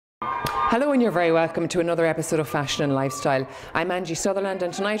Hello and you're very welcome to another episode of Fashion and Lifestyle. I'm Angie Sutherland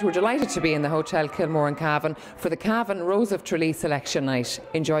and tonight we're delighted to be in the Hotel Kilmore in Cavan for the Cavan Rose of Tralee selection night.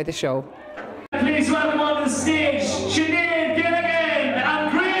 Enjoy the show. Please welcome on the stage Sinead Gilligan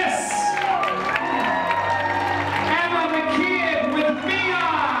and Chris. Emma McCabe with Mia.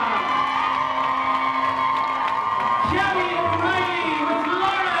 Kelly O'Reilly with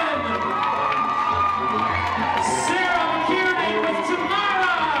Lauren. Sarah McKierney with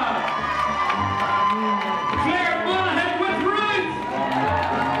Tamara. Claire Monaghan with Ruth.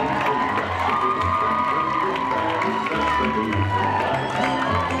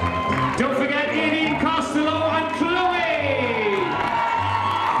 Don't forget Aileen Costello and Chloe.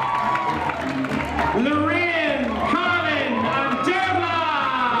 Lorraine, Colin and Derla.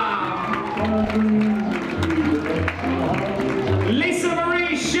 Lisa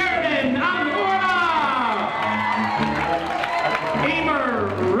Marie Sheridan and Orla. Emer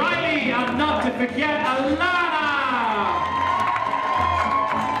Riley and not to forget Alana.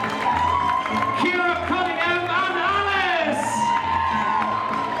 Kira Cunningham and Alice.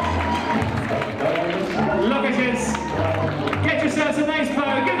 Look at this. Get yourselves a nice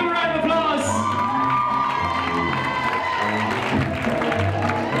bow. Give them a round of applause.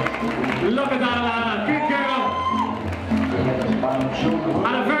 Look at that, Alana. Good girl.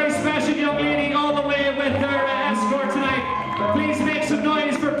 And a very special young lady all the way with their escort tonight. Please make some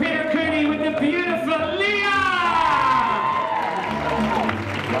noise for Peter Cooney with the beautiful Leah.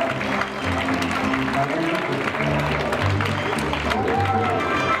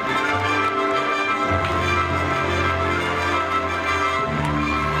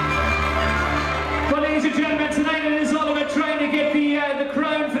 Well, ladies and gentlemen, tonight it is all about trying to get the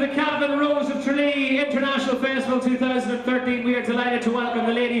crown for the Cavan Rose of Tralee International Festival 2013. We are delighted to welcome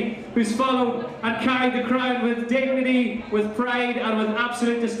the lady who's followed and carried the crown with dignity, with pride and with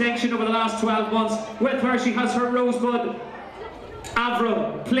absolute distinction over the last 12 months. With her, she has her rosebud.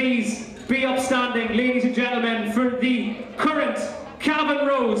 Avril, please be upstanding, ladies and gentlemen, for the current Cavan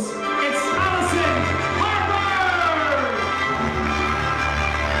Rose. It's Alison Harper!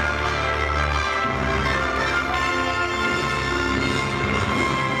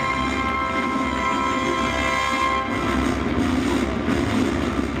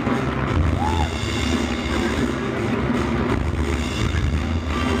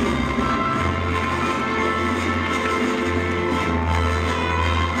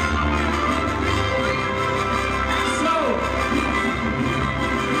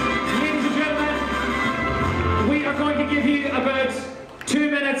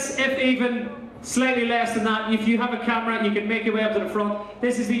 If even slightly less than that. If you have a camera, you can make your way up to the front.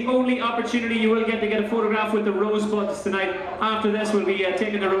 This is the only opportunity you will get to get a photograph with the rosebuds tonight. After this, we'll be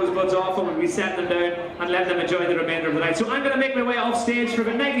taking the rosebuds off and we'll be setting them down and letting them enjoy the remainder of the night. So I'm going to make my way off stage for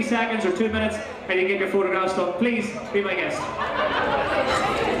about 90 seconds or 2 minutes and you get your photographs done. Please be my guest.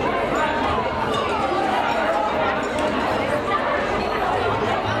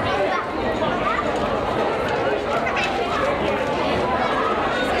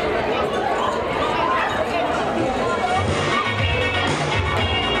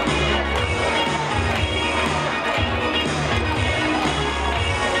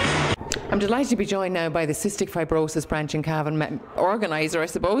 I'm delighted to be joined now by the Cystic Fibrosis Branch in Cavan organiser, I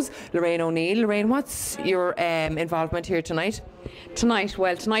suppose, Lorraine O'Neill. Lorraine, what's your involvement here tonight? Tonight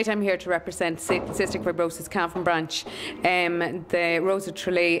I'm here to represent Cystic Fibrosis Cavan Branch. The Rose of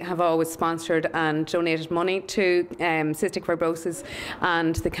Tralee have always sponsored and donated money to cystic fibrosis,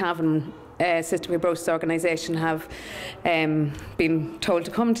 and the Cavan Cystic Fibrosis organisation have been told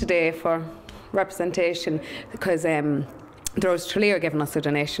to come today for representation because the Rose of Tralee are giving us a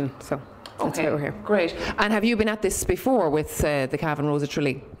donation. So. That's why we're here. Great. And have you been at this before with the Cavan Rose of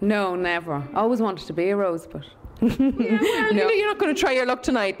Tralee? No, never. Always wanted to be a rose, but... Yeah, well, no. You're not going to try your luck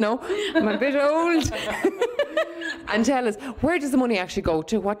tonight, no? I'm a bit old. And tell us, where does the money actually go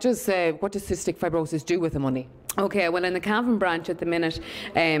to? What does cystic fibrosis do with the money? Okay, well, in the Cavan branch at the minute,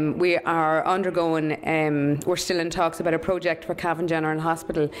 we are undergoing, we're still in talks about a project for Cavan General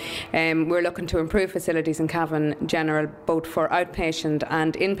Hospital. We're looking to improve facilities in Cavan General, both for outpatient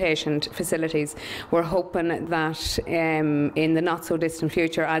and inpatient facilities. We're hoping that in the not so distant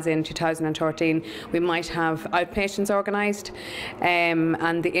future, as in 2013, we might have outpatients organised,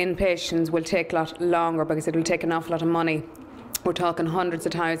 and the inpatients will take a lot longer because it will take an awful lot of money We're talking hundreds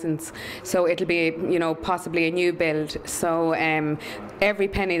of thousands, so it'll be, you know, possibly a new build. So every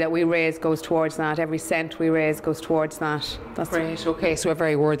penny that we raise goes towards that. Every cent we raise goes towards that. That's great. Okay, so a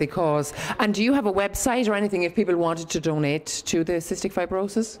very worthy cause. And do you have a website or anything if people wanted to donate to the cystic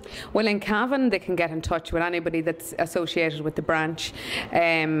fibrosis? Well, in Cavan, they can get in touch with anybody that's associated with the branch.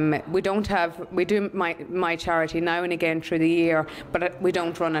 We do my charity now and again through the year, but we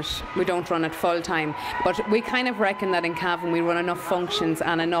don't run it. We don't run it full time. But we kind of reckon that in Cavan we run enough functions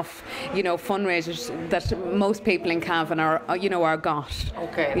and enough, you know, fundraisers that most people in Cavan are got.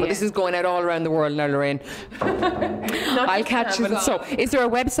 Okay, well, this is going out all around the world now, Lorraine. I'll catch you. So, is there a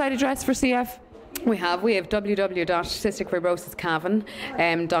website address for CF? We have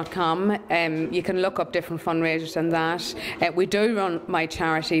www.cysticfibrosis.cavan.com. You can look up different fundraisers and that. We do run my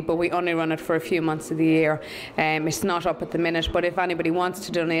charity, but we only run it for a few months of the year. It's not up at the minute, but if anybody wants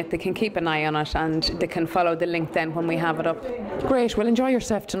to donate, they can keep an eye on it and they can follow the link then when we have it up. Great. Well, enjoy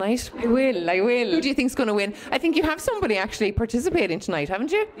yourself tonight. I will. Who do you think's going to win? I think you have somebody actually participating tonight,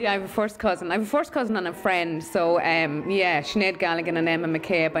 haven't you? Yeah, I have a first cousin. and a friend. So, Sinead Galligan and Emma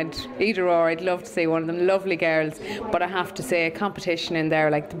McCabe. Either or, I'd love to see one of them. Lovely girls, but I have to say, competition in there,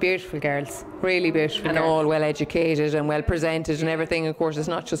 like the beautiful girls, really beautiful, and girls. all well educated and well presented and everything. Of course, it's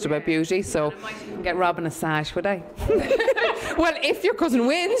not just about beauty. So, I might even get Robin a sash, would I? Well, if your cousin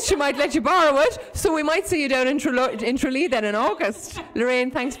wins, she might let you borrow it. So we might see you down in Tralee then in August.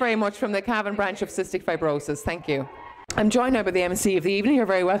 Lorraine, thanks very much from the Cavan branch of cystic fibrosis. Thank you. I'm joined now by the MC of the evening. You're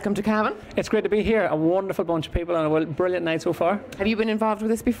very welcome to Cavan. It's great to be here. A wonderful bunch of people and a brilliant night so far. Have you been involved with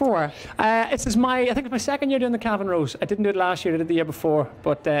this before? I think it's my second year doing the Cavan Rose. I didn't do it last year, I did it the year before,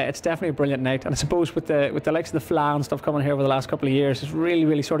 but it's definitely a brilliant night. And I suppose with the likes of the Fla and stuff coming here over the last couple of years, it's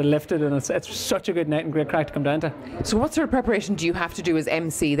really sort of lifted, and it's such a good night and great crack to come down to. So what sort of preparation do you have to do as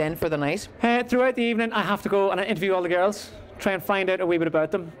MC then for the night? Throughout the evening, I have to go and I interview all the girls. Try and find out a wee bit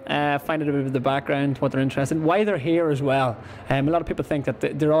about them, find out a bit of the background, what they're interested in, why they're here as well. A lot of people think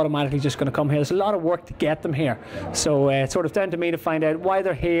that they're automatically just going to come here. There's a lot of work to get them here. So it's sort of down to me to find out why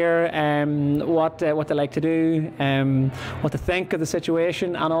they're here, what they like to do, what to think of the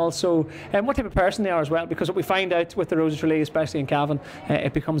situation, and also what type of person they are as well. Because what we find out with the Rose of Tralee, especially in Cavan,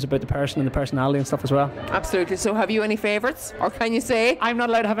 it becomes about the person and the personality and stuff as well. Absolutely. So have you any favourites, or can you say? I'm not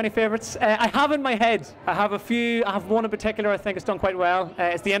allowed to have any favourites. I have in my head. I have a few. I have one in particular I think it's done quite well.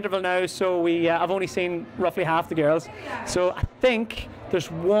 It's the interval now, so I've only seen roughly half the girls. So I think there's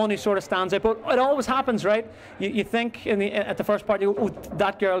one who sort of stands out, but it always happens, right? You think at the first part, you go, oh,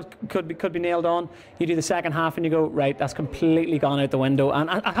 that girl could be nailed on. You do the second half and you go, right, that's completely gone out the window. And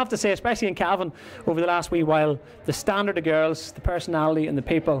I have to say, especially in Cavan, over the last wee while, the standard of girls, the personality and the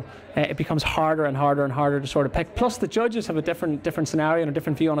people, it becomes harder and harder and harder to sort of pick. Plus the judges have a different scenario and a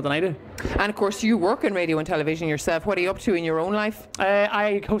different view on it than I do. And of course you work in radio and television yourself. What are you up to in your own life?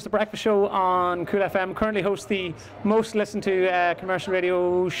 I host a breakfast show on Cool FM. Currently host the most listened to commercial radio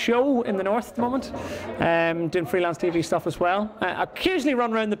show in the north at the moment. Doing freelance TV stuff as well. I occasionally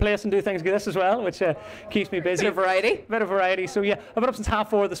run around the place and do things like this as well, which keeps me busy. Bit of variety. So yeah, I've been up since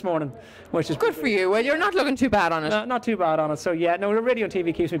 4:30 this morning, which is good for you. Well, you're not looking too bad on it. Not too bad on it. So yeah, no, the radio and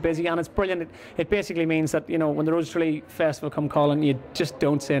TV keeps me busy, and it's brilliant. It basically means that, you know, when the Rose of Tralee Festival come calling, you just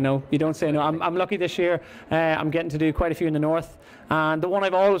don't say no. You don't say no. I'm lucky this year. I'm getting to do quite a few in the north, and the one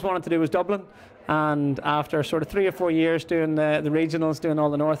I've always wanted to do was Dublin. And after sort of 3 or 4 years doing the regionals, doing all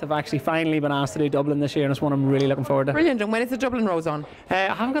the north, I've actually finally been asked to do Dublin this year, and it's one I'm really looking forward to. Brilliant. And when is the Dublin Rose on? I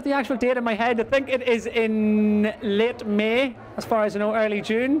haven't got the actual date in my head. I think it is in late May, as far as I know, early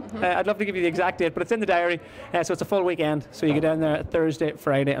June. I'd love to give you the exact date, but it's in the diary. So it's a full weekend. So you go down there Thursday,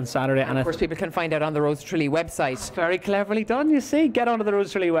 Friday and Saturday. And of course people can find out on the Rose of Tralee website. Very cleverly done, you see. Get onto the Rose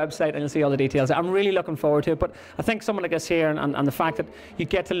of Tralee website and you'll see all the details. I'm really looking forward to it. But I think someone like us here and the fact that you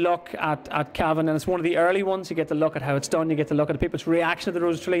get to look at Cavan, and it's one of the early ones, you get to look at how it's done, you get to look at the people's reaction to the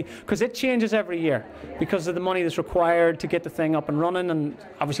Rose of Tralee, because it changes every year because of the money that's required to get the thing up and running, and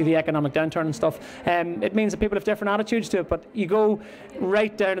obviously the economic downturn and stuff. It means that people have different attitudes to it, but you go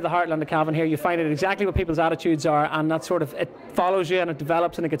right down to the heartland of Cavan here, you find out exactly what people's attitudes are, and that sort of, it follows you and it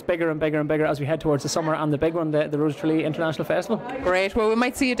develops and it gets bigger and bigger and bigger as we head towards the summer and the big one, the Rose of Tralee International Festival. Great. Well, we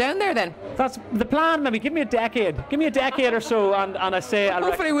might see you down there then. That's the plan. Maybe give me a decade or so, and I say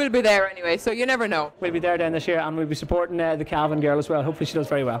hopefully we'll be there anyway, so you never know. We'll be there down this year, and we'll be supporting the Cavan girl as well. Hopefully she does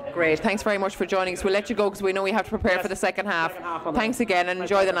very well. Great. Thanks very much for joining us. We'll let you go because we know we have to prepare for the second half. Thanks again, and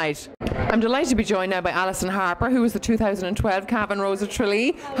enjoy the night. I'm delighted to be joined now by Alison Harper, who was the 2012 Cavan Rose of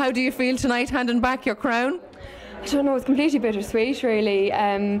Tralee. How do you feel tonight, handing back your crown? I don't know, it's completely bittersweet really.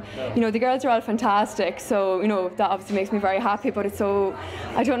 You know, the girls are all fantastic, so you know, that obviously makes me very happy, but it's so,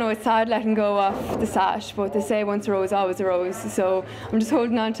 I don't know, it's sad letting go of the sash, but they say once a rose, always a rose, so I'm just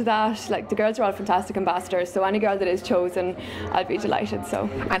holding on to that. Like, the girls are all fantastic ambassadors, so any girl that is chosen, I'll be delighted. So.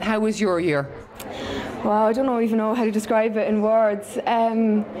 And how was your year? Well, I don't even know how to describe it in words.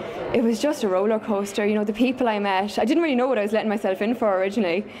 It was just a roller coaster. You know, the people I met, I didn't really know what I was letting myself in for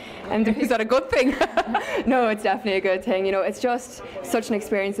originally. And is that a good thing? No, it's definitely a good thing. You know, it's just such an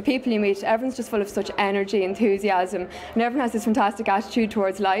experience. The people you meet, everyone's just full of such energy, enthusiasm, and everyone has this fantastic attitude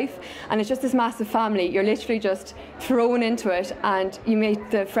towards life. And it's just this massive family. You're literally just thrown into it, and you meet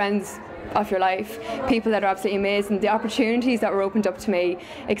the friends of your life, people that are absolutely amazing. The opportunities that were opened up to me,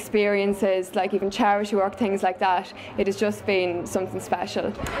 experiences like even charity work, things like that, it has just been something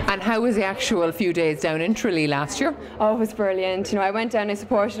special. And how was the actual few days down in Tralee last year? Oh, it was brilliant. You know, I went down, I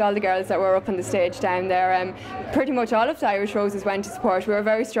supported all the girls that were up on the stage down there. Pretty much all of the Irish Roses went to support. We were a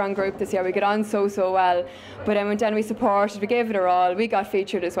very strong group this year. We got on so well. But I went down, we supported, we gave it our all. We got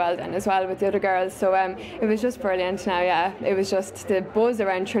featured as well with the other girls. So it was just brilliant now, yeah. It was just, the buzz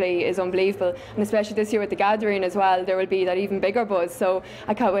around Tralee is unbelievable. And especially this year with the gathering as well, there will be that even bigger buzz. So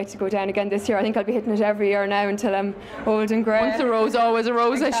I can't wait to go down again this year. I think I'll be hitting it every year now until I'm old and grey. Once a rose, always a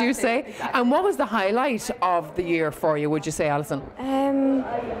rose, exactly, as you say. Exactly. And what was the highlight of the year for you, would you say, Alison?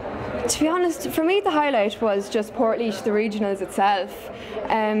 To be honest, for me the highlight was just Portlaoise, the regionals itself.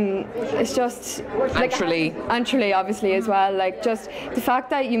 It's just like, and Tralee obviously as well. Like, just the fact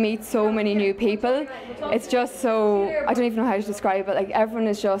that you meet so many new people, it's just so, I don't even know how to describe it. Like, everyone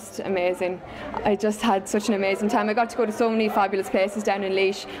is just amazing. I just had such an amazing time. I got to go to so many fabulous places down in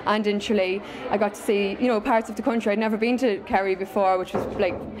Laois and in Tralee. I got to see, you know, parts of the country. I'd never been to Kerry before, which was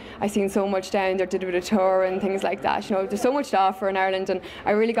like, I seen so much down there, did a bit of tour and things like that. You know, there's so much to offer in Ireland, and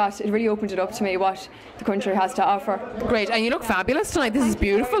it really opened it up to me what the country has to offer. Great, and you look fabulous tonight. This is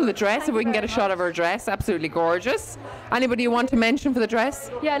beautiful, the dress. If we can get a shot of her dress, absolutely gorgeous. Anybody you want to mention for the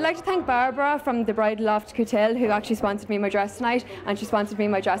dress? Yeah, I'd like to thank Barbara from the Bridal Loft Coutel, who actually sponsored me my dress tonight, and she sponsored me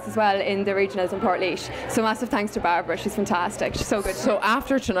my dress as well in the regionals in Portlaoise. So massive thanks to Barbara, she's fantastic, she's so good. So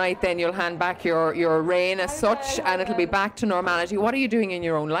after tonight then you'll hand back your reign as such, and it'll be back to normality. What are you doing in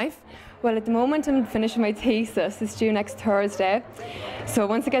your own life? Well, at the moment I'm finishing my thesis. It's due next Thursday. So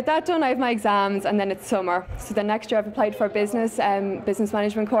once I get that done, I have my exams, and then it's summer. So then next year I've applied for a business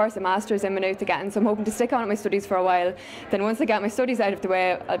management course, a master's in Maynooth again. So I'm hoping to stick on at my studies for a while. Then once I get my studies out of the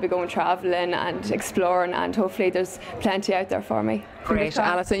way, I'll be going travelling and exploring, and hopefully there's plenty out there for me. Great,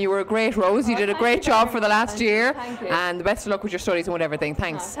 Alison, you were a great rose. You did a great job for the last year. Thank you. And the best of luck with your studies and with everything.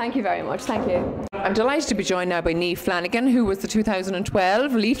 Thanks. Thank you very much. Thank you. I'm delighted to be joined now by Niamh Flanagan, who was the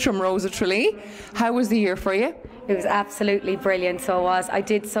 2012 Leitrim Rose of Tralee. How was the year for you? It was absolutely brilliant, so it was. I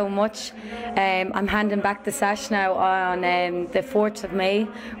did so much. I'm handing back the sash now on the 4th of May,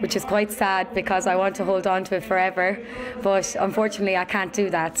 which is quite sad because I want to hold on to it forever, but unfortunately I can't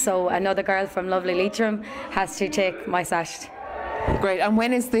do that, so another girl from lovely Leitrim has to take my sash. Great, and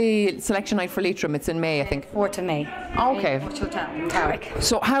when is the selection night for Leitrim? It's in May, I think. 4th of May. Okay. Tarek.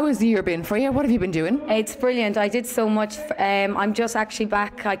 So how has the year been for you? What have you been doing? It's brilliant. I did so much. I'm just actually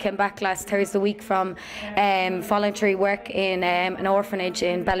back. I came back last Thursday week from voluntary work in an orphanage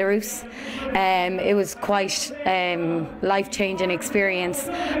in Belarus. It was quite life-changing experience,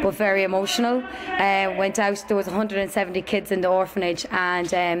 but very emotional. Went out, there was 170 kids in the orphanage,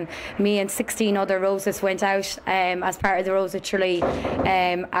 and me and 16 other Roses went out as part of the Rose of Tralee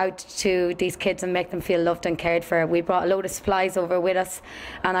out to these kids and make them feel loved and cared for. We brought a load of supplies over with us,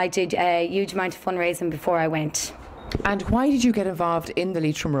 and I did a huge amount of fundraising before I went. And why did you get involved in the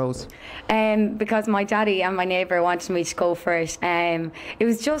Leitrim Rose? Because my daddy and my neighbour wanted me to go for it. It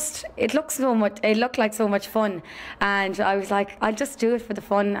was just, it looked like so much fun, and I was like, I'll just do it for the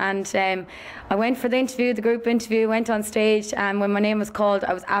fun. And I went for the interview, the group interview, went on stage, and when my name was called,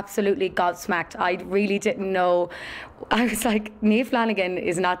 I was absolutely gobsmacked. I really didn't know. I was like, Niamh Flanagan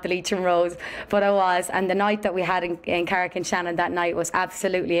is not the Leitrim Rose, but I was. And the night that we had in Carrick and Shannon that night was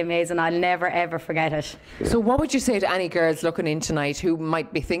absolutely amazing. I'll never ever forget it. So what would you say to any girls looking in tonight who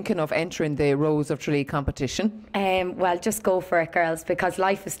might be thinking of entering the Rose of Tralee competition? Well, just go for it, girls, because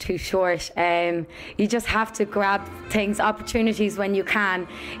life is too short. You just have to grab things, opportunities when you can.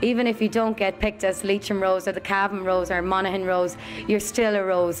 Even if you don't get picked as Leitrim Rose or the Cavan Rose or Monaghan Rose, you're still a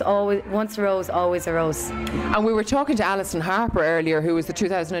Rose. Always, once a Rose, always a Rose. And we were talking talking to Alison Harper earlier, who was the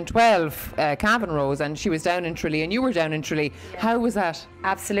 2012 Cavan Rose, and she was down in Tralee, and you were down in Tralee. How was that?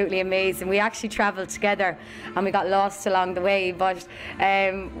 Absolutely amazing. We actually travelled together and we got lost along the way, but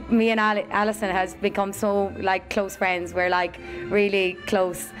me and Alison has become so like close friends. We're like really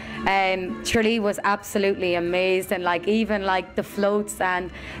close. Tralee was absolutely amazing, like even like the floats and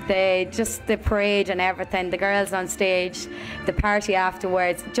the parade and everything, the girls on stage, the party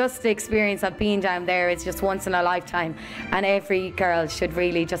afterwards, just the experience of being down there is just once in a lifetime, and every girl should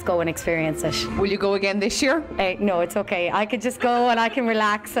really just go and experience it. Will you go again this year? No, it's okay. I could just go and I can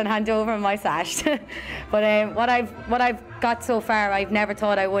relax and hand over my sash. But what I've got so far, I've never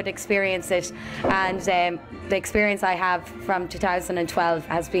thought I would experience it, and the experience I have from 2012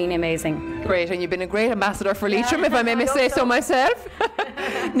 has been amazing. Great, and you've been a great ambassador for Leitrim, if I may say so myself.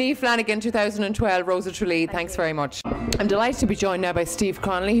 Niamh Flanagan, 2012, Rose of Tralee, thanks very much. I'm delighted to be joined now by Steve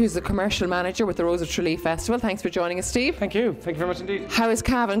Connolly, who's the commercial manager with the Rose of Tralee Festival. Thanks for joining us, Steve. Thank you very much indeed. How is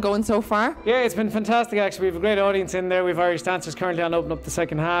Cavan going so far? Yeah, it's been fantastic actually. We have a great audience in there. We've Irish dancers currently on open up the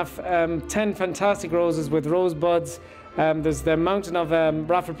second half. 10 fantastic roses with rosebuds. There's the mountain of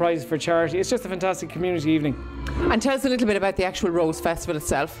raffle prizes for charity. It's just a fantastic community evening. And tell us a little bit about the actual Rose Festival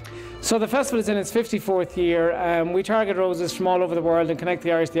itself. So the festival is in its 54th year. We target roses from all over the world and connect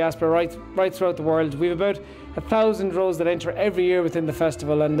the Irish diaspora right throughout the world. We have about 1,000 roses that enter every year within the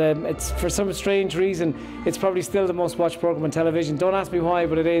festival, and it's, for some strange reason, it's probably still the most watched programme on television. Don't ask me why,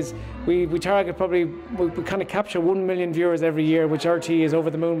 but it is. We target we kind of capture 1 million viewers every year, which RT is over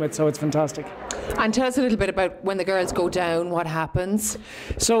the moon with, so it's fantastic. And tell us a little bit about when the girls go down, what happens?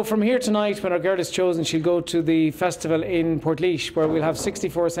 So from here tonight, when our girl is chosen, she'll go to the festival in Portlaoise, where we'll have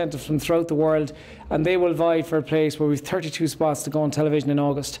 64 centres from throughout the world, and they will vie for a place where we've 32 spots to go on television in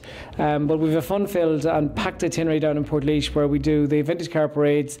August. But we've a fun-filled and packed itinerary down in Portlaoise, where we do the vintage car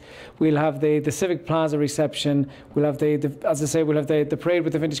parades. We'll have the Civic Plaza reception. We'll have as I say, we'll have the parade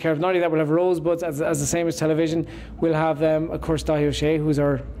with the vintage cars. Not only that, we'll have rosebuds as the same as television. We'll have of course Dahi O'Shea, who's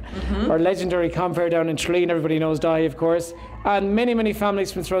our legendary compere down in Tralee, and everybody knows Dahi, of course. And many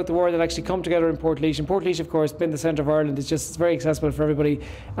families from throughout the world that actually come together in Portlaoise. And Portlaoise, of course, being the centre of Ireland, it's very accessible for everybody.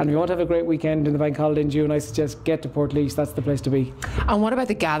 And if you want to have a great weekend in the bank holiday in June, I suggest get to Portlaoise. That's the place to be. And what about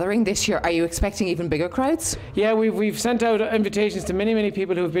the gathering this year? Are you expecting even bigger crowds? Yeah, we've sent out invitations to many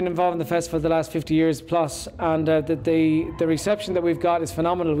people who have been involved in the festival the last 50 years plus, and the reception that we've got is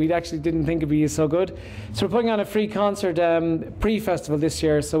phenomenal. We actually didn't think it'd be so good. So we're putting on a free concert pre-festival this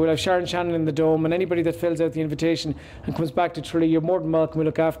year. So we'll have Sharon Shannon in the Dome, and anybody that fills out the invitation and comes back to Tralee, you're more than welcome. We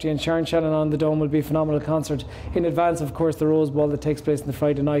look after you, and Sharon Shannon on the Dome will be a phenomenal concert in advance, of course, the Rose Ball that takes place on the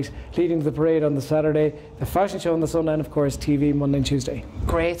Friday night, leading to the parade on the Saturday, the fashion show on the Sunday, and of course TV Monday and Tuesday.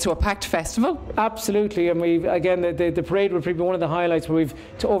 Great, so a packed festival? Absolutely, and we've again the parade will be one of the highlights, where we've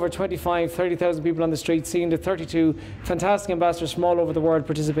to over 30,000 people on the street, seeing the 32 fantastic ambassadors from all over the world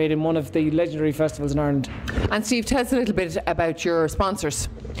participate in one of the legendary festivals in Ireland. And Steve, tell us a little bit about your sponsors.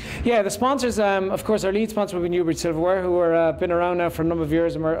 Yeah, the sponsors, of course, our lead sponsor will be Newbridge Silverware, who are been around now for a number of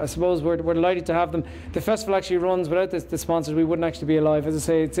years, and I suppose we're delighted to have them. The festival actually runs without the sponsors. We wouldn't actually be alive. As I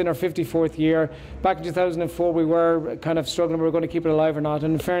say, it's in our 54th year. Back in 2004, we were kind of struggling. We were going to keep it alive or not.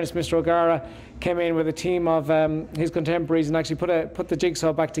 And in fairness, Mr. O'Gara came in with a team of his contemporaries and actually put the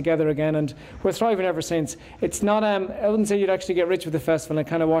jigsaw back together again, and we're thriving ever since. It's not I wouldn't say you'd actually get rich with the festival and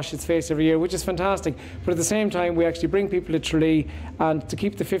kind of wash its face every year, which is fantastic, but at the same time we actually bring people to Tralee, and to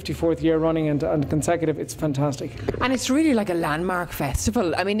keep the 54th year running and consecutive, it's fantastic. And it's really like a landmark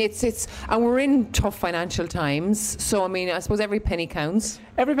festival. I mean, it's and we're in tough financial times, so I mean, I suppose every penny counts.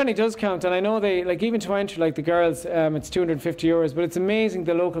 Every penny does count, and I know they, like, even to enter, like the girls, it's €250, but it's amazing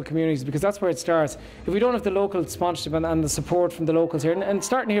the local communities, because that's where it starts. If we don't have the local sponsorship and the support from the locals here, and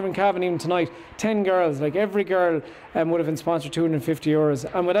starting here in Cavan even tonight, 10 girls, like every girl would have been sponsored €250,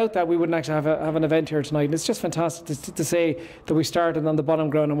 and without that we wouldn't actually have an event here tonight. And it's just fantastic to say that we started on the bottom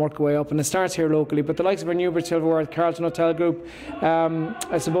ground and work our way up, and it starts here locally. But the likes of our Newbridge Silverware, Carlton Hotel Group,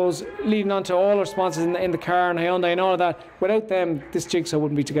 I suppose leading on to all our sponsors in the car and Hyundai and all of that, without them this jigsaw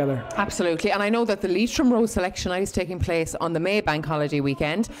wouldn't be together. Absolutely. And I know that the Leitrim Rose Selection Night is taking place on the May Bank holiday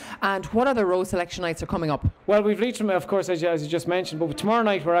weekend, and what other Rose Selection Nights are coming up? Well, we've Leitrim, of course, as you just mentioned, but tomorrow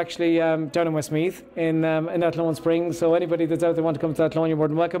night we're actually down in Westmeath in Athlone Springs, so anybody that's out there want to come to Athlone, you're more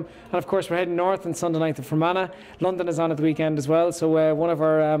than welcome. And of course we're heading north on Sunday night to Fermanagh. London is on at the weekend as well, so one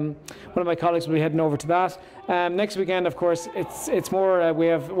of my colleagues will be heading over to that. Next weekend, of course, it's more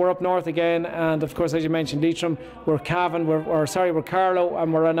we're up north again, and of course, as you mentioned, Leitrim, we're Cavan, we're Carlow,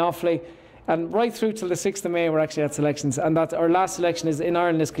 and we're in Offaly. And right through till the 6th of May, we're actually at selections. And that our last selection is in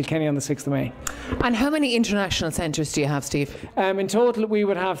Ireland, is Kilkenny on the 6th of May. And how many international centres do you have, Steve? In total, we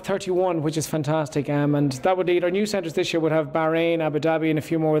would have 31, which is fantastic. And that would lead, our new centres this year would have Bahrain, Abu Dhabi, and a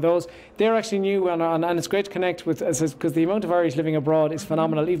few more of those. They're actually new, and it's great to connect with, because the amount of Irish living abroad is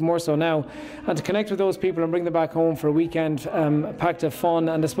phenomenal, even more so now. And to connect with those people and bring them back home for a weekend packed of fun,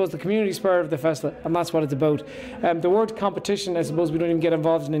 and I suppose the community spirit of the festival, and that's what it's about. The word competition, I suppose we don't even get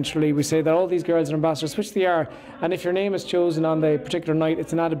involved in Tralee. We say that all these girls are ambassadors, which they are, and if your name is chosen on the particular night,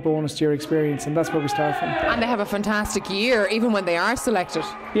 it's an added bonus to your experience, and that's where we start from. And they have a fantastic year, even when they are selected.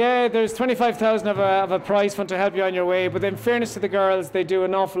 Yeah, there's 25,000 of a prize fund to help you on your way, but in fairness to the girls, they do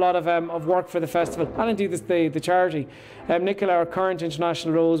an awful lot of work for the festival, and indeed the charity. Nicola, our current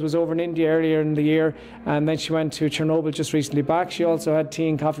international rose, was over in India earlier in the year, and then she went to Chernobyl just recently back. She also had tea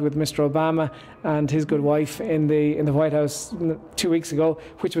and coffee with Mr. Obama and his good wife in the White House 2 weeks ago,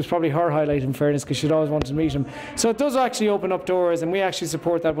 which was probably her highlight in fairness, because she'd always wanted to meet him. So it does actually open up doors, and we actually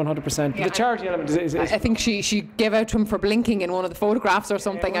support that 100%. Yeah, the charity element is I think she gave out to him for blinking in one of the photographs or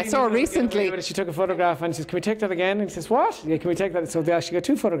something. I saw recently. She took a photograph and she says, "Can we take that again?" And he says, "What? Yeah, can we take that?" So they actually got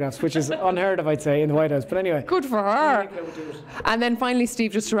 2 photographs, which is unheard of, I'd say, in the White House. But anyway, good for her. And then finally,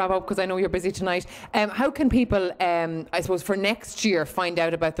 Steve, just to wrap up, because I know you're busy tonight, how can people, I suppose, for next year, find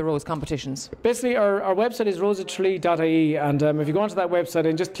out about the rose competitions? Basically, our website is rosetralee.ie, and if you go onto that website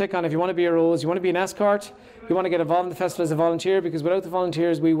and just click on, if you want to be a rose, you want to be an escort, you want to get involved in the festival as a volunteer, because without the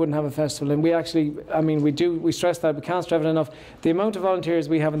volunteers we wouldn't have a festival. And we actually, we stress that, we can't stress it enough. The amount of volunteers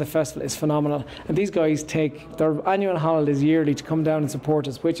we have in the festival is phenomenal, and these guys take their annual holidays yearly to come down and support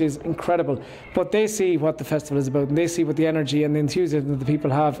us, which is incredible. But they see what the festival is about, and they see what the energy and the enthusiasm that the people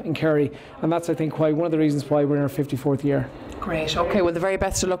have in Kerry, and that's, I think, why one of the reasons why we're in our 54th year. Great. Okay, well, the very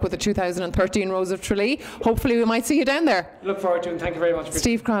best of luck with the 2013 Rose of Tralee. Hopefully we might see you down there. Look forward to it, and thank you very much.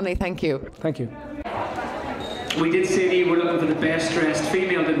 Steve Cronley, thank you. Thank you. We did say to you we're looking for the best dressed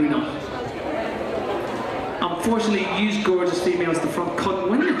female, did we not? Unfortunately, you gorgeous females at the front couldn't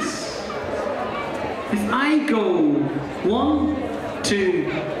win this. If I go 1,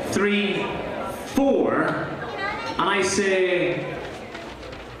 2, 3, 4, and I say,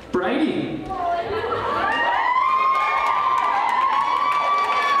 Bridie.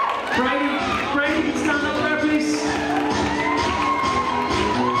 Bridie, can you stand up there, please?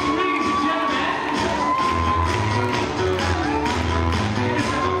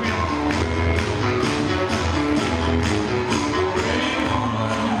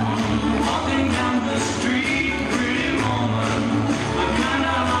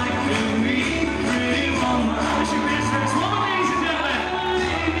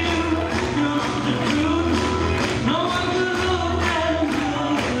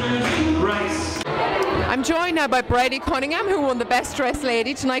 I'm joined now by Bridie Cunningham, who won the Best Dressed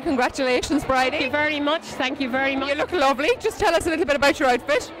Lady tonight. Congratulations, Bridie. Thank you very much. Thank you very much. You look lovely. Just tell us a little bit about your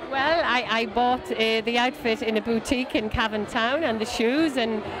outfit. Well, I bought the outfit in a boutique in Cavan town, and the shoes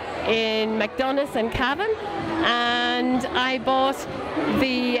in McDonough's and Cavan, and I bought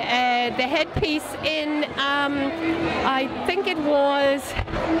the headpiece in I think it was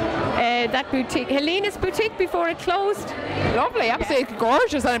that boutique, Helena's boutique, before it closed. Lovely, absolutely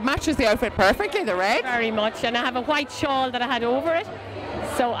gorgeous, and it matches the outfit perfectly, the red. Very much, and I have a white shawl that I had over it.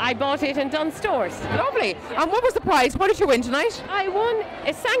 So I bought it in Dunn Stores. Lovely. And what was the prize? What did you win tonight? I won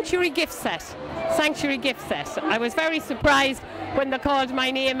a Sanctuary gift set. Sanctuary gift set. I was very surprised when they called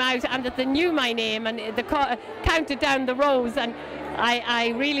my name out and that they knew my name, and they counted down the rows, and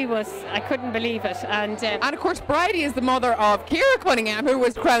I really was, I couldn't believe it. And of course Bridie is the mother of Ciara Cunningham, who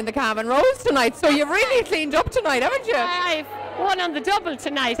was crowned the Cavan Rose tonight, so you've really cleaned up tonight, haven't you? I've won on the double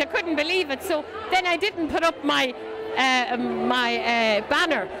tonight. I couldn't believe it. So then I didn't put up my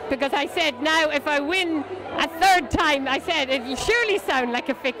banner, because I said, now if I win a third time, I said it'll surely sound like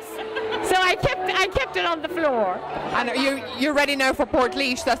a fix. So I kept it on the floor. And you're ready now for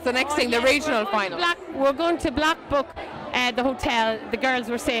Portlaoise? That's the next thing, the regional final. We're going to Black Book, the hotel. The girls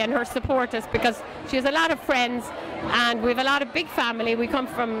were saying her support us because she has a lot of friends, and we have a lot of big family.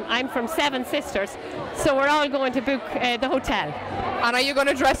 I'm from 7 sisters, so we're all going to book the hotel. And are you going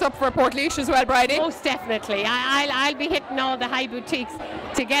to dress up for Portlaoise as well, Bridie? Most definitely. I'll be hitting all the high boutiques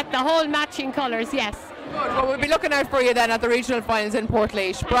to get the whole matching colours, yes. Good. Well, we'll be looking out for you then at the regional finals in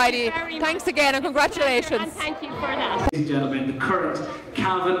Portlaoise. Bridie, thanks again and congratulations. And thank you for that. Ladies and gentlemen, the current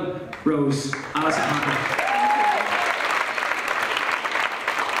Cavan Rose, Alison Hunter.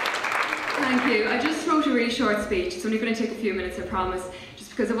 Thank you. I just wrote a really short speech. It's only going to take a few minutes, I promise,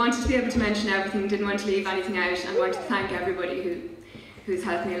 just because I wanted to be able to mention everything, didn't want to leave anything out, and I want to thank everybody who's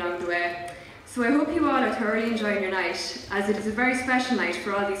helped me along the way. So I hope you all are thoroughly enjoying your night, as it is a very special night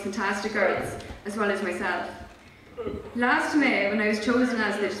for all these fantastic girls, as well as myself. Last May, when I was chosen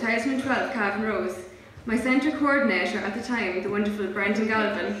as the 2012 Cavan Rose, my centre coordinator at the time, the wonderful Brendan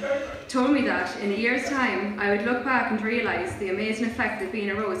Galvin, told me that in a year's time I would look back and realise the amazing effect that being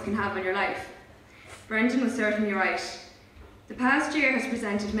a rose can have on your life. Brendan was certainly right. The past year has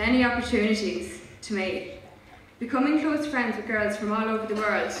presented many opportunities to me. Becoming close friends with girls from all over the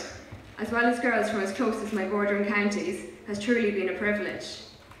world, as well as girls from as close as my bordering counties, has truly been a privilege.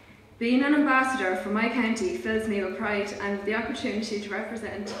 Being an ambassador for my county fills me with pride, and the opportunity to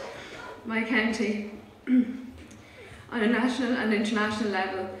represent my county on a national and international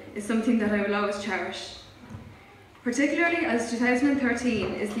level is something that I will always cherish. Particularly as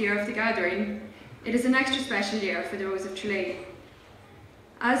 2013 is the year of the gathering, it is an extra special year for the Rose of Tralee.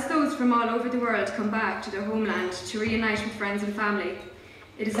 As those from all over the world come back to their homeland to reunite with friends and family,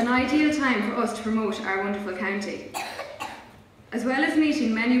 it is an ideal time for us to promote our wonderful county. As well as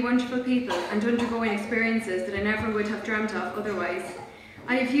meeting many wonderful people and undergoing experiences that I never would have dreamt of otherwise,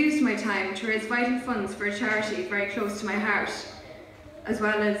 I have used my time to raise vital funds for a charity very close to my heart, as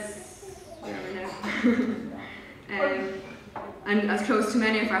well as, where am I now? And as close to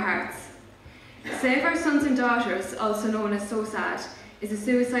many of our hearts. Save Our Sons and Daughters, also known as SOSAD, is a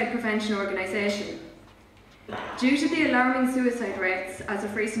suicide prevention organisation. Due to the alarming suicide rates as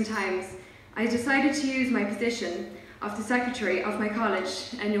of recent times, I decided to use my position of the Secretary of my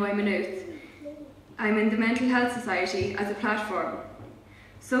college, NUI Maynooth. I'm in the Mental Health Society as a platform.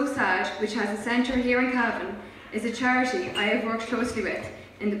 SOSAD, which has a centre here in Cavan, is a charity I have worked closely with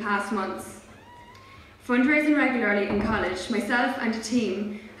in the past months. Fundraising regularly in college, myself and a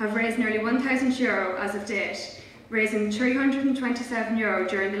team have raised nearly €1,000 as of date, raising €327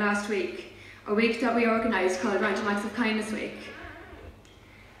 during the last week, a week that we organised called Random Acts of Kindness Week.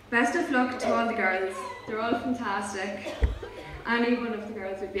 Best of luck to all the girls. They're all fantastic. Any one of the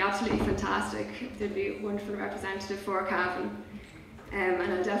girls would be absolutely fantastic. They'd be a wonderful representative for Cavan. And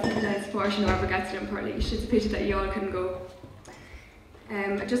I'll definitely lend support whoever gets it in Portlaoise. It's a pity that you all couldn't go.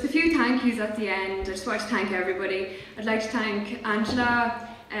 Just a few thank yous at the end. I just want to thank everybody. I'd like to thank Angela,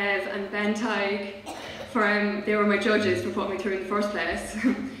 Ev and Ben Tig for, they were my judges for putting me through in the first place.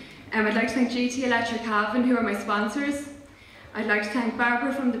 I'd like to thank GT Electric Cavan, who are my sponsors. I'd like to thank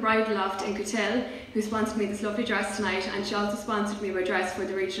Barbara from the Bridal Loft in Cothill, who sponsored me this lovely dress tonight, and she also sponsored me my dress for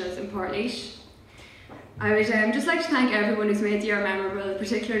the regionals in Portlaoise. I would just like to thank everyone who's made the year memorable,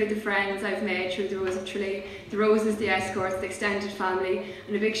 particularly the friends I've made through the Rose of Tralee, the Roses, the escorts, the extended family,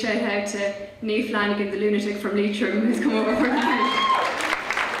 and a big shout out to Niamh Flanagan, the lunatic from Leitrim, who's come over for me.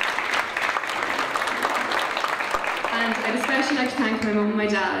 And I'd especially like to thank my mum and my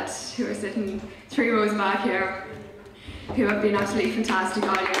dad, who are sitting 3 rows back here, who have been absolutely fantastic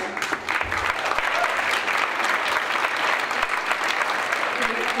all year.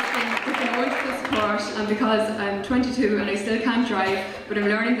 It's been wonderful support, and because I'm 22 and I still can't drive, but I'm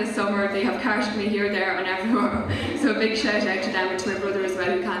learning this summer, they have carted me here, there and everywhere. So a big shout out to them and to my brother as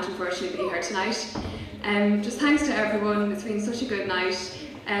well, who can't unfortunately be here tonight. Just thanks to everyone, it's been such a good night.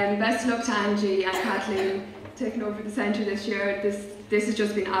 Best of luck to Angie and Kathleen, taking over the centre this year. This has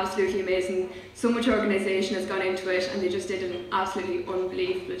just been absolutely amazing. So much organisation has gone into it, and they just did an absolutely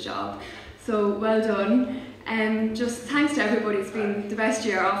unbelievable job. So well done. Just thanks to everybody. It's been the best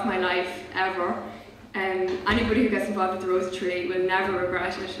year of my life ever. Anybody who gets involved with the Rose of Tralee will never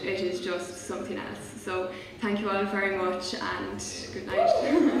regret it. It is just something else. So thank you all very much, and good night.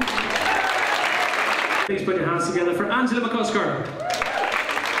 Please put your hands together for Angela McCusker.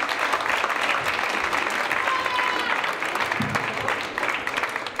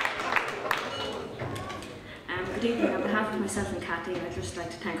 Good evening. On behalf of myself and Kathy, I'd just like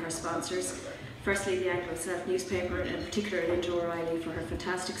to thank our sponsors. Firstly, the Anglo Self newspaper, and in particular Linda O'Reilly, for her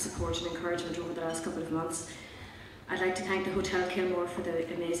fantastic support and encouragement over the last couple of months. I'd like to thank the Hotel Kilmore for the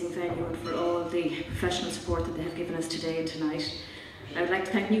amazing venue and for all the professional support that they have given us today and tonight. I would like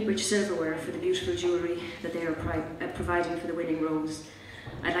to thank Newbridge Silverware for the beautiful jewellery that they are providing for the winning rose.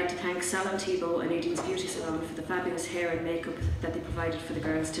 I'd like to thank Salon Thibault and Nadine's Beauty Salon for the fabulous hair and makeup that they provided for the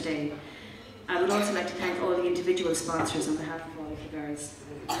girls today. I would also like to thank all the individual sponsors on behalf of all of the girls.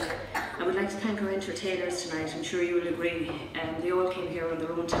 I would like to thank our entertainers tonight. I'm sure you will agree. They all came here on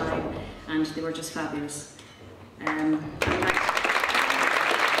their own time and they were just fabulous. I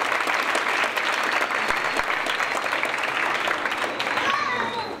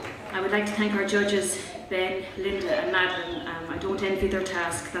would like to thank our judges, Ben, Linda and Madeline. I don't envy their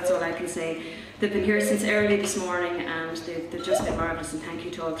task, that's all I can say. They've been here since early this morning and they've just been marvellous, and thank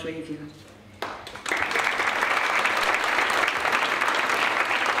you to all 3 of you.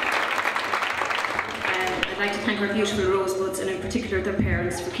 like to thank our beautiful rosebuds, and in particular their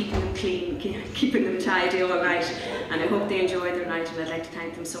parents, for keeping them clean, keeping them tidy all night, and I hope they enjoy their night, and I'd like to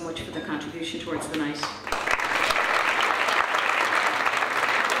thank them so much for their contribution towards the night.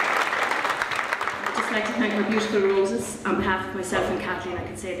 I'd just like to thank our beautiful roses. On behalf of myself and Kathleen, I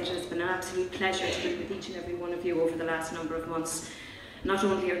can say that it has been an absolute pleasure to be with each and every one of you over the last number of months. Not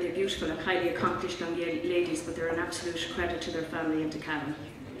only are they beautiful and highly accomplished young ladies, but they're an absolute credit to their family and to Cavan.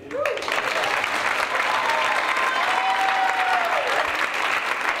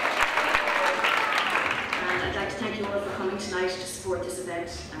 And I'd like to thank you all for coming tonight to support this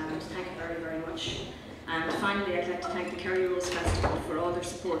event, and thank you very, very much. And finally, I'd like to thank the Kerry Rose Festival for all their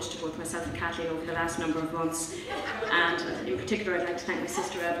support to both myself and Kathleen over the last number of months. And in particular, I'd like to thank my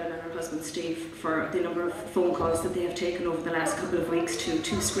sister Evelyn and her husband Steve for the number of phone calls that they have taken over the last couple of weeks to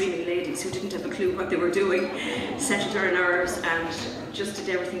two screaming ladies who didn't have a clue what they were doing, settled our nerves, and just did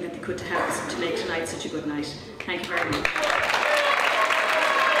everything that they could to help us to make tonight such a good night. Thank you very much.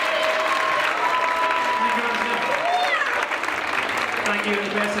 Thank you,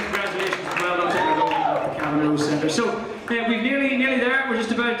 and the best of congratulations as well on the Cavan Rose Centre. So we've nearly there. We're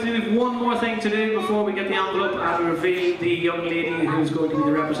just about to do one more thing to do before we get the envelope and reveal the young lady who's going to be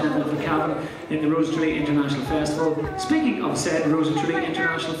the representative for Cavan in the Rose of Tralee International Festival. Speaking of said Rose of Tralee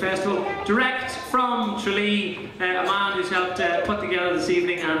International Festival, direct from Tralee, a man who's helped put together this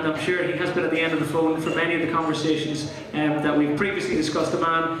evening, and I'm sure he has been at the end of the phone for many of the conversations that we've previously discussed. A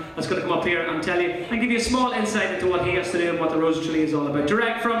man that's going to come up here and tell you and give you a small insight into what he has to do and what the Rose of Tralee is all about.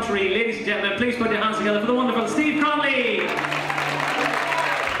 Direct from Tralee, ladies and gentlemen, please put your hands together for the wonderful Steve Conley.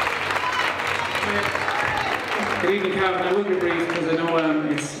 Good evening, Cavan. I will be brief because I know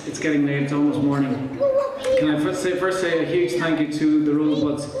it's getting late, it's almost morning. Can I first say a huge thank you to the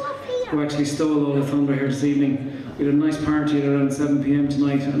Rosebuds who actually stole all the thunder here this evening. We had a nice party at around 7 PM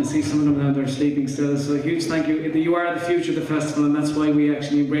tonight, and I see some of them now, they're sleeping still, so a huge thank you. You are the future of the festival, and that's why we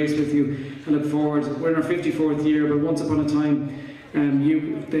actually embrace with you and look forward. We're in our 54th year, but once upon a time,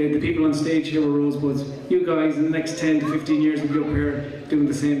 the people on stage here were Rosebuds. You guys in the next 10 to 15 years will be up here doing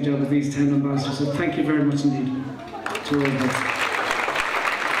the same job as these 10 ambassadors, so thank you very much indeed to Rosebuds.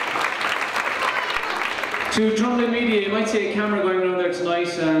 To Tralee Media, you might see a camera going around there tonight,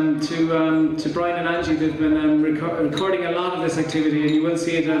 to Brian and Angie. They've been recording a lot of this activity, and you will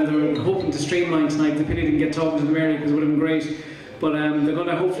see it, and they're hoping to streamline tonight. The pity didn't get talking to the Mary because it would have been great. But they're going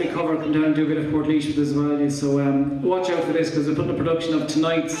to hopefully come down and do a bit of Portlaoise with us as well. So watch out for this, because they're putting a production of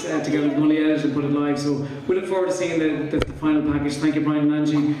tonight's together. They're going to edit and put it live. So we look forward to seeing the final package. Thank you, Brian and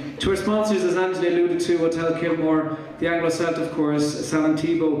Angie. To our sponsors, as Angela alluded to, Hotel Kilmore, the Anglo-Celt, of course,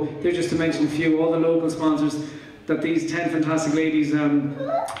 Salantibo. They're just to mention a few, all the local sponsors that these 10 fantastic ladies are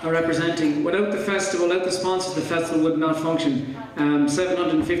representing. Without the festival, without the sponsors, the festival would not function.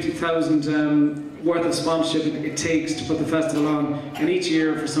 750,000 worth of sponsorship it takes to put the festival on, and each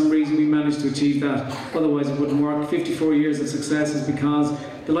year for some reason we managed to achieve that, otherwise it wouldn't work. 54 years of success is because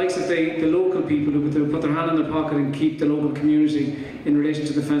the likes of the local people who put their hand in their pocket and keep the local community in relation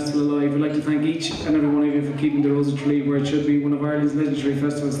to the festival alive. I'd like to thank each and every one of you for keeping the Rose of Tralee where it should be, one of Ireland's legendary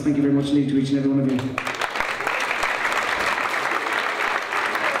festivals. Thank you very much indeed to each and every one of you.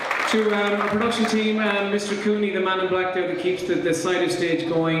 To our production team, Mr. Cooney, the man in black there that keeps the side of stage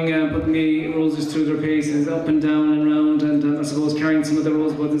going, putting the roses through their paces, up and down and round, and I suppose carrying some of the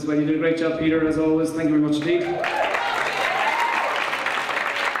rosebuds as well. You did a great job, Peter, as always. Thank you very much indeed.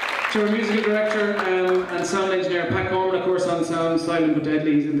 To our musical director and sound engineer, Pat Corman, of course, on sound, silent but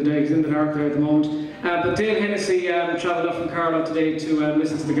deadly. He's in the dark there at the moment. But Dave Hennessy travelled up from Carlow today to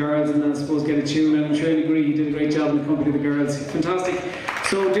listen to the girls and I suppose get a tune, and I'm sure he'll agree he did a great job in the company of the girls. Fantastic.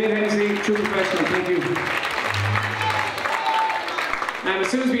 So Dave Hennessy, true professional, thank you. As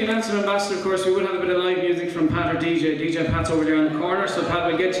soon as we announce an ambassador, of course, we will have a bit of live music from Pat or DJ. DJ Pat's over there in the corner, so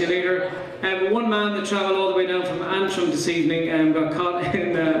Pat will get to you later. One man that travelled all the way down from Antrim this evening got caught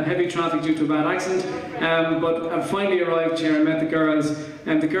in heavy traffic due to a bad accident, but I've finally arrived here and met the girls.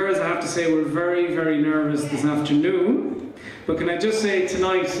 And the girls, I have to say, were very, very nervous this afternoon. But can I just say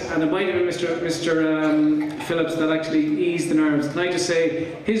tonight, and it might have been Mr. Phillips that actually eased the nerves, can I just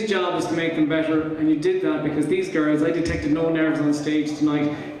say his job was to make them better, and you did that, because these girls, I detected no nerves on stage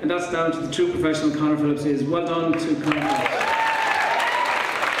tonight, and that's down to the true professional Conor Phillips is. Well done to Conor Phillips.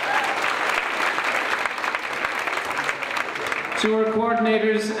 To our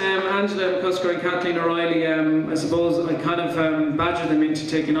coordinators, Angela McCusker and Kathleen O'Reilly, I suppose I kind of badgered them into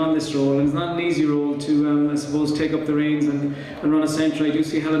taking on this role, and it's not an easy role to, I suppose, take up the reins and run a centre. I do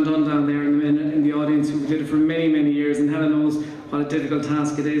see Helen Dunn down there in the audience, who did it for many, many years, and Helen knows what a difficult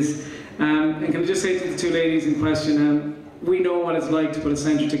task it is. And can I just say to the two ladies in question, we know what it's like to put a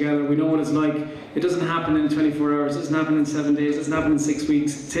centre together. We know what it's like It doesn't happen in 24 hours, it doesn't happen in 7 days, it doesn't happen in 6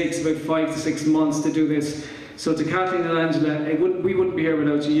 weeks. It takes about 5 to 6 months to do this. So to Kathleen and Angela, we wouldn't be here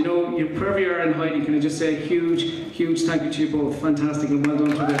without you. You know, wherever you are in Heidi, can I just say a huge, huge thank you to you both. Fantastic and well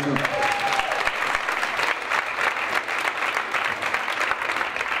done for that job.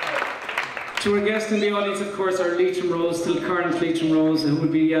 To our guests in the audience, of course, are Leitrim Rose, still current Leitrim Rose, who will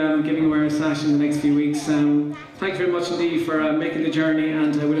be giving away our sash in the next few weeks. Thank you very much indeed for making the journey,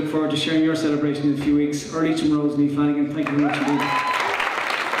 and we look forward to sharing your celebration in a few weeks. Our Leitrim Rose, Niamh Flanagan, thank you very much indeed.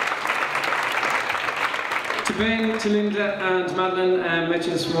 To Ben, to Linda and Madeline, met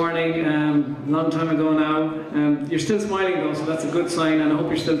you this morning, long time ago now. You're still smiling though, so that's a good sign, and I hope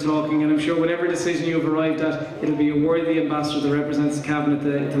you're still talking, and I'm sure whatever decision you've arrived at, it'll be a worthy ambassador that represents Cavan at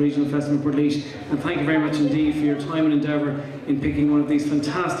the Regional Festival of Portlaoise. And thank you very much indeed for your time and endeavour in picking one of these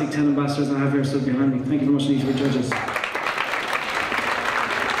fantastic 10 ambassadors I have here stood behind me. Thank you very much indeed to our judges.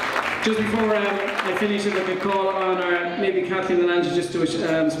 Just before I finish, I'd like to call on maybe Kathleen and Angie just do a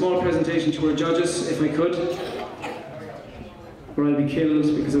small presentation to our judges, if I could. Or I'll be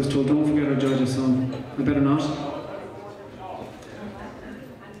killed because I was told don't forget our judges, so I better not.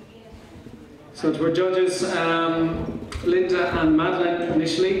 So to our judges, Linda and Madeline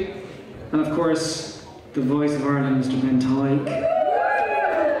initially, and of course the voice of Ireland, Mr. Ben Tyke.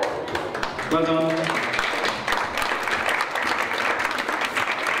 Well done.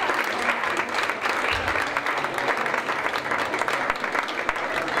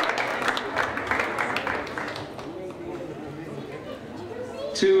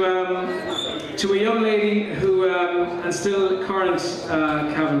 To a young lady who, and still current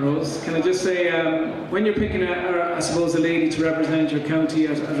Cavan Rose, can I just say, when you're picking, I suppose, a lady to represent your county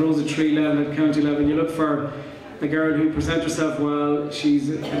at Rose of Tralee level, at county level, you look for a girl who presents herself well, she's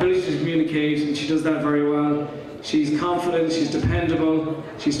ability to communicate, and she does that very well. She's confident, she's dependable,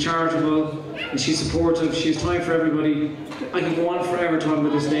 she's charitable, and she's supportive, she has time for everybody. I can go on forever talking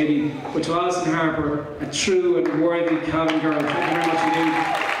about this lady, but to Alison Harper, a true and worthy Cavan girl, thank you very much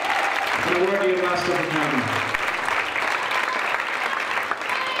indeed. And a worthy ambassador for Cavan.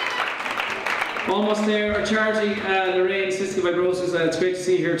 Almost there, our charity, Lorraine, Cystic Fibrosis, it's great to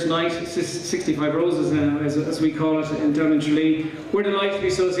see you here tonight. Cystic Fibrosis, as we call it, down in Tralee. We're delighted to be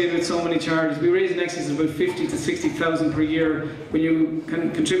associated with so many charities. We raise in excess of about 50 to 60,000 per year when you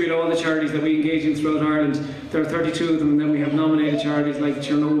can contribute all the charities that we engage in throughout Ireland. There are 32 of them, and then we have nominated charities like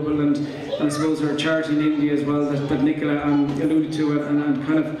Chernobyl and I suppose our charity in India as well that Nicola alluded to it and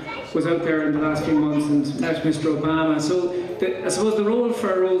kind of was out there in the last few months and met Mr. Obama. So I suppose the role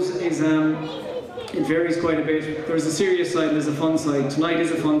for Rose is it varies quite a bit. There's a serious side and there's a fun side. Tonight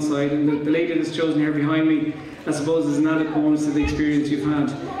is a fun side, and the lady that's chosen here behind me, I suppose, is an added bonus to the experience you've had.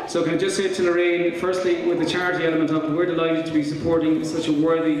 So can I just say to Lorraine, firstly, with the charity element of it, we're delighted to be supporting such a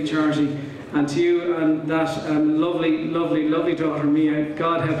worthy charity. And to you and that lovely, lovely, lovely daughter, Mia,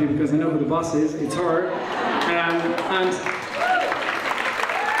 God help you, because I know who the boss is, it's her.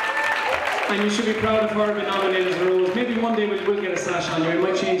 And you should be proud of her being nominated as a Rose. Maybe one day we will get a sash on you. We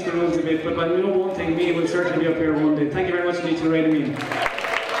might change the rules a bit, but I know one thing, Mia will certainly be up here one day. Thank you very much indeed to Lorraine and Mia.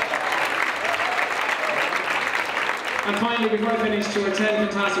 And finally, before I finish, to our 10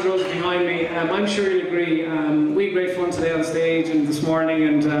 fantastic roses behind me, I'm sure you'll agree, we had great fun today on stage and this morning,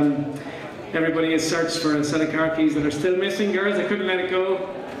 and everybody has searched for a set of car keys that are still missing. Girls, I couldn't let it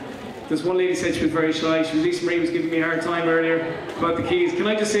go. There's one lady said she was very shy. Lisa Marie was giving me a hard time earlier about the keys. Can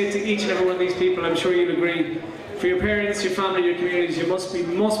I just say to each and every one of these people, I'm sure you'll agree, for your parents, your family, your communities, you must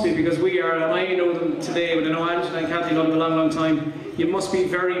be, because we are, and I know them today, but I know Angela and Kathy know them a long, long time, you must be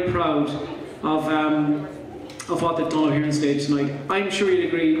very proud of what they've done here on stage tonight. I'm sure you'd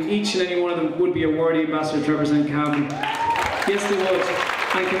agree, each and any one of them would be a worthy ambassador to represent Cavan. Yes, they would.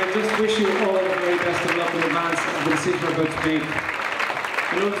 And can I just wish you all the very best of luck in advance of the decision we're about to make.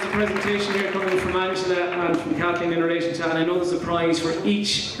 I know there's a presentation here coming from Angela and from Kathleen in relation to that, and I know there's a prize for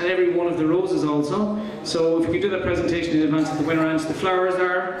each and every one of the roses also. So if you could do that presentation in advance of the winner, Angela. The flowers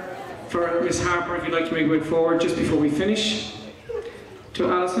are for Miss Harper, if you'd like to make your way forward just before we finish. To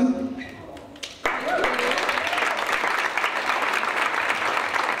Alison.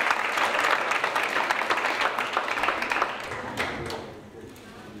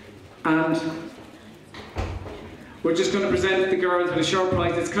 And we're just going to present the girls with a short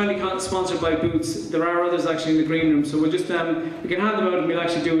prize. It's kindly sponsored by Boots. There are others actually in the green room, so we'll just we can hand them out and we'll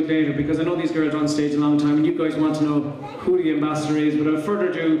actually do it later, because I know these girls are on stage a long time and you guys want to know who the ambassador is. Without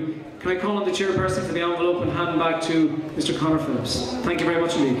further ado, can I call on the chairperson for the envelope and hand back to Mr. Conor Phillips. Thank you very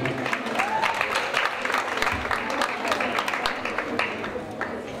much indeed.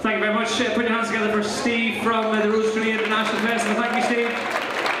 Thank you very much. Put your hands together for Steve from the Rose of Tralee International Festival. Thank you, Steve.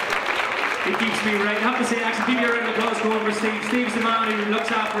 He keeps me right. I have to say, actually, keep your round of applause going for Steve. Steve's the man who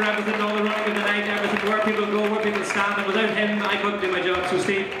looks after everything, all the running of the night, everything, where people go, where people stand. And without him, I couldn't do my job. So,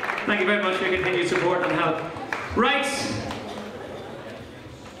 Steve, thank you very much for your continued support and help. Right.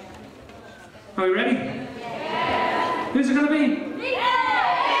 Are we ready? Yeah. Who's it going to be?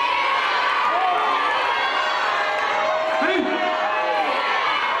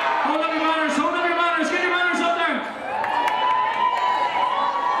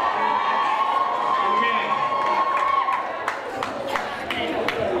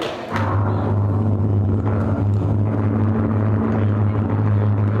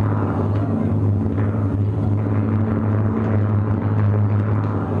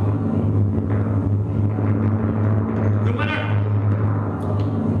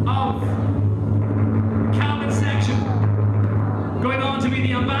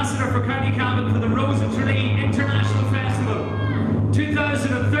 Ambassador for County Cavan for the Rose of Tralee International Festival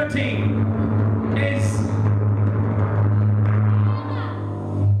 2013 is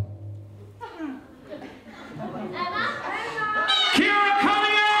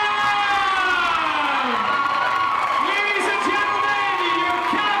Ladies and gentlemen, your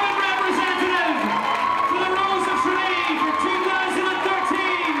Cavan representative for the Rose of Tralee for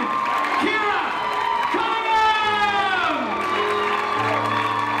 2013, Ciara Cunningham!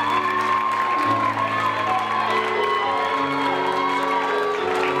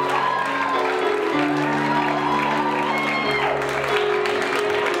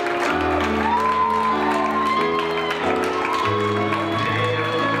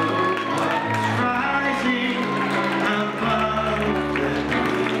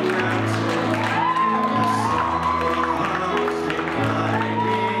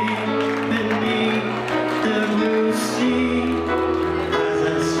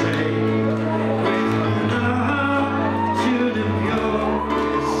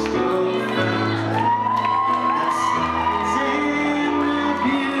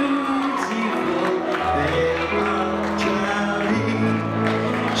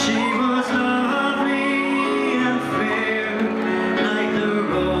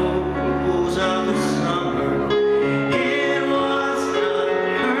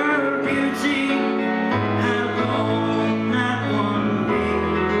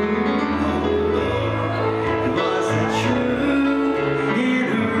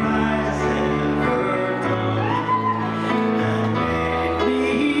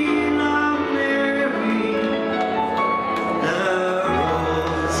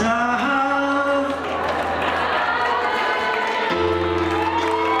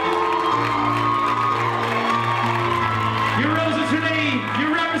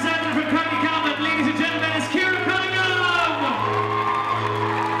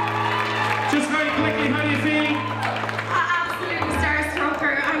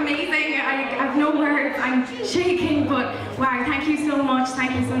 Shaking, but wow, thank you so much.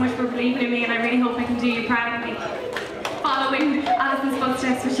 Thank you so much for believing in me, and I really hope I can do you proud of me. Following Alison's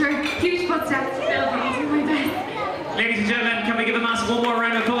footsteps, for sure. Huge footsteps. I'll do my best. Ladies and gentlemen, can we give a massive one more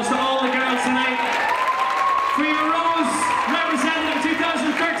round of applause to all the girls tonight for your Rose representative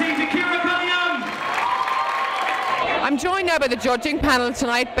 2013 to Ciara Cunningham. I'm joined now by the judging panel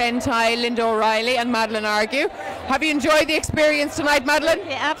tonight, Ben Tye, Linda O'Reilly and Madeleine Argue. Have you enjoyed the experience tonight, Madeleine?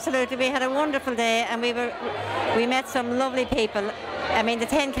 Yeah, absolutely. We had a wonderful day and we met some lovely people. I mean, the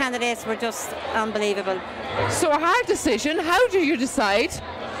 10 candidates were just unbelievable. So a hard decision. How do you decide?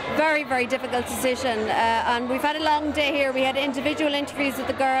 Very, very difficult decision. And we've had a long day here. We had individual interviews with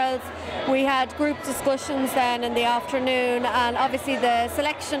the girls. We had group discussions then in the afternoon, and obviously the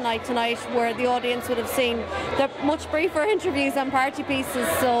selection night tonight where the audience would have seen the much briefer interviews and party pieces.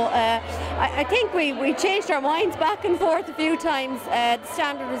 So I think we changed our minds back and forth a few times. The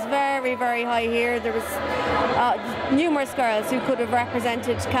standard was very, very high here. There was numerous girls who could have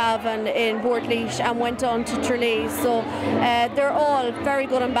represented Cavan in Portlaoise and went on to Tralee. So they're all very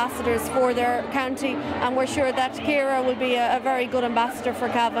good ambassadors for their county, and we're sure that Ciara will be a very good ambassador for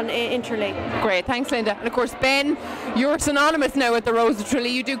Cavan in Tralee. Great, thanks Linda. And of course Ben, you're synonymous now with the Rose of Tralee.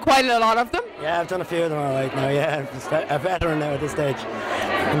 You do quite a lot of them. Yeah, I've done a few of them all right now, yeah. I'm a veteran now at this stage.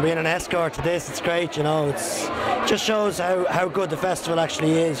 And being an escort to this, it's great, you know. It just shows how good the festival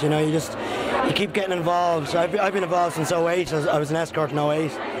actually is, you know. You keep getting involved. So I've been involved since 08. I was an escort in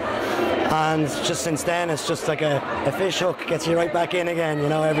 08. And just since then, it's just like a fish hook, gets you right back in again, you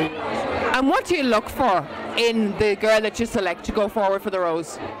know. And what do you look for in the girl that you select to go forward for the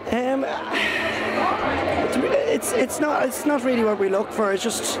Rose? It's not really what we look for. It's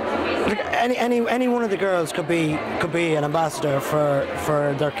just like any one of the girls could be an ambassador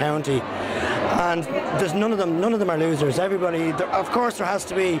for their county, and there's none of them are losers. Everybody, of course, there has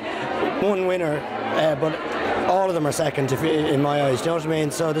to be one winner, but all of them are second in my eyes. Do you know what I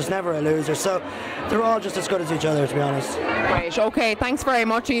mean? So there's never a loser. So they're all just as good as each other, to be honest. Great. Okay. Thanks very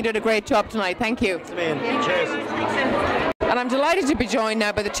much. You did a great job tonight. Thank you. Cheers. And I'm delighted to be joined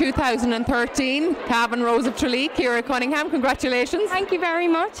now by the 2013 Cavan Rose of Tralee, Ciara Cunningham. Congratulations. Thank you very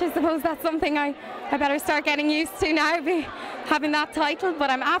much. I suppose that's something I better start getting used to now, having that title. But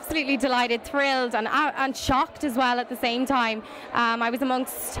I'm absolutely delighted, thrilled and shocked as well at the same time. I was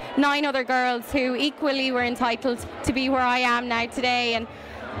amongst 9 other girls who equally were entitled to be where I am now today. And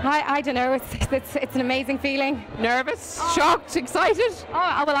I don't know, it's an amazing feeling. Nervous, shocked, excited?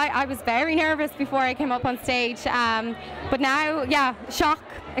 Oh, well, I was very nervous before I came up on stage. But now, yeah, shock,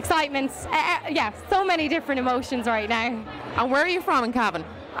 excitement, yeah, so many different emotions right now. And where are you from in Cavan?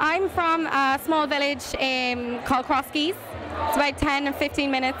 I'm from a small village called Crosskeys. It's about 10 and 15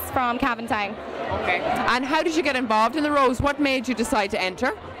 minutes from Cavan town. Okay. And how did you get involved in the Rose? What made you decide to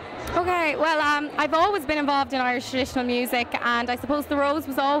enter? Okay, well, I've always been involved in Irish traditional music, and I suppose the Rose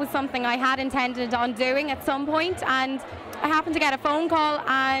was always something I had intended on doing at some point, and I happened to get a phone call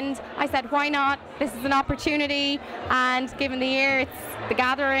and I said, why not? This is an opportunity, and given the year, it's the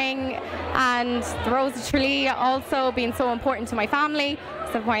gathering, and the Rose of Tralee also being so important to my family,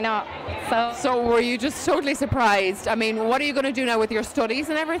 I said, why not? So were you just totally surprised? I mean, what are you going to do now with your studies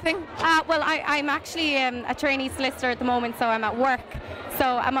and everything? Well, I'm actually a trainee solicitor at the moment, so I'm at work.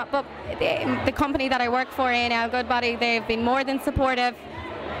 So but the company that I work for, A&L Goodbody, they've been more than supportive,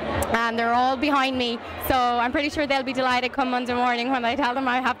 and they're all behind me. So I'm pretty sure they'll be delighted come Monday morning when I tell them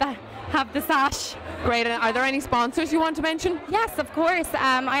I have the sash. Great. And are there any sponsors you want to mention? Yes, of course.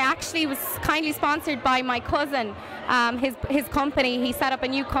 I actually was kindly sponsored by my cousin. His company, he set up a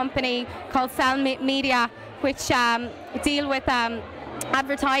new company called Cell Media, which deal with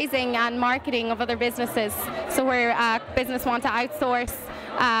advertising and marketing of other businesses. So where a business want to outsource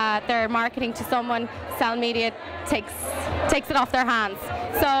their marketing to someone, Cell Media takes it off their hands.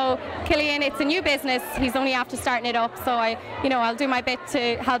 So Killian, it's a new business. He's only after starting it up. So I'll do my bit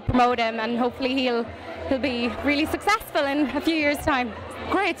to help promote him, and hopefully he'll be really successful in a few years' time.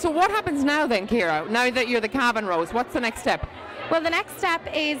 Great. So what happens now then, Ciara? Now that you're the Cavan Rose, what's the next step? Well, the next step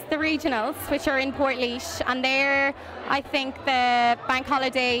is the regionals, which are in Portlaoise, and they're, I think, the bank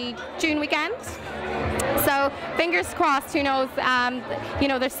holiday June weekend. So fingers crossed, who knows,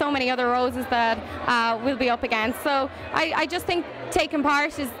 there's so many other roses that we'll be up against. So I just think taking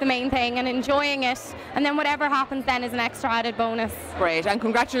part is the main thing and enjoying it, and then whatever happens then is an extra added bonus. Great, and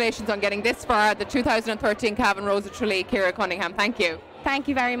congratulations on getting this far, the 2013 Cavan Rose of Tralee, Ciara Cunningham. Thank you. Thank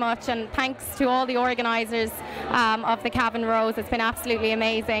you very much, and thanks to all the organisers of the Cavan Rose. It's been absolutely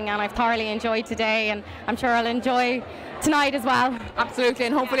amazing, and I've thoroughly enjoyed today, and I'm sure I'll enjoy tonight as well. Absolutely,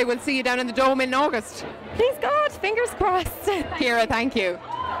 and hopefully we'll see you down in the Dome in August. Please God, fingers crossed. Ciara, thank you.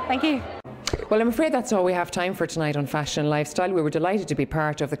 Thank you. Well, I'm afraid that's all we have time for tonight on Fashion and Lifestyle. We were delighted to be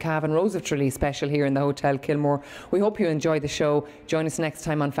part of the Cavan Rose of Tralee special here in the Hotel Kilmore. We hope you enjoyed the show. Join us next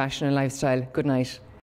time on Fashion and Lifestyle. Good night.